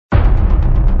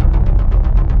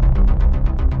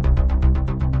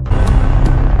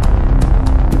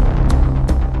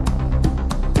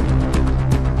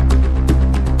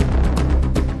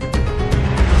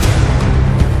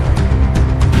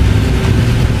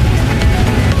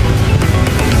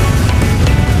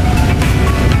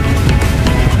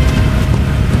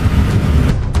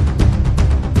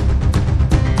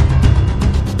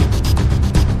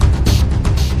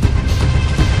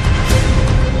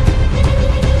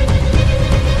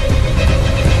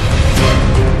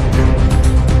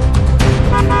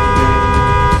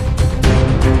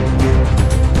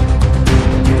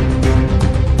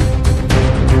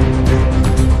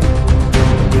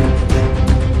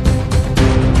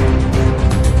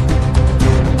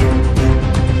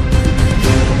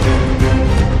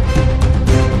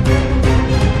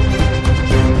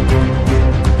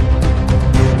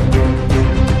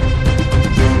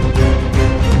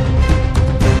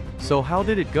So how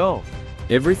did it go?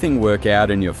 Everything work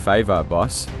out in your favor,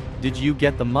 boss. Did you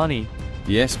get the money?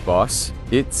 Yes, boss.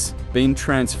 It's been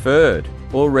transferred.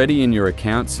 Already in your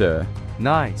account, sir.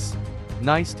 Nice.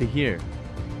 Nice to hear.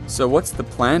 So what's the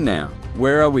plan now?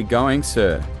 Where are we going,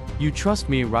 sir? You trust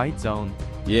me, right, Zone?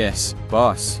 Yes,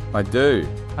 boss, I do.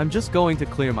 I'm just going to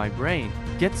clear my brain.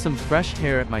 Get some fresh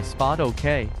air at my spot,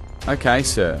 okay? Okay,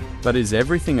 sir. But is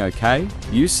everything okay?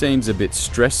 You seems a bit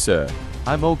stressed, sir.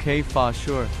 I'm okay, for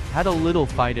sure. Had a little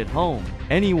fight at home.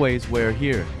 Anyways, we're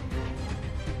here.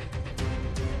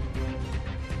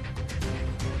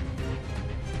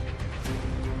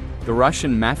 The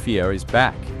Russian Mafia is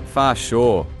back. For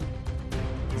sure.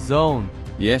 Zone.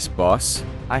 Yes, boss.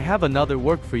 I have another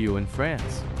work for you in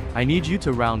France. I need you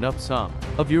to round up some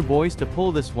of your boys to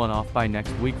pull this one off by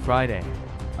next week Friday.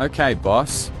 Okay,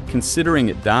 boss. Considering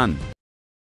it done.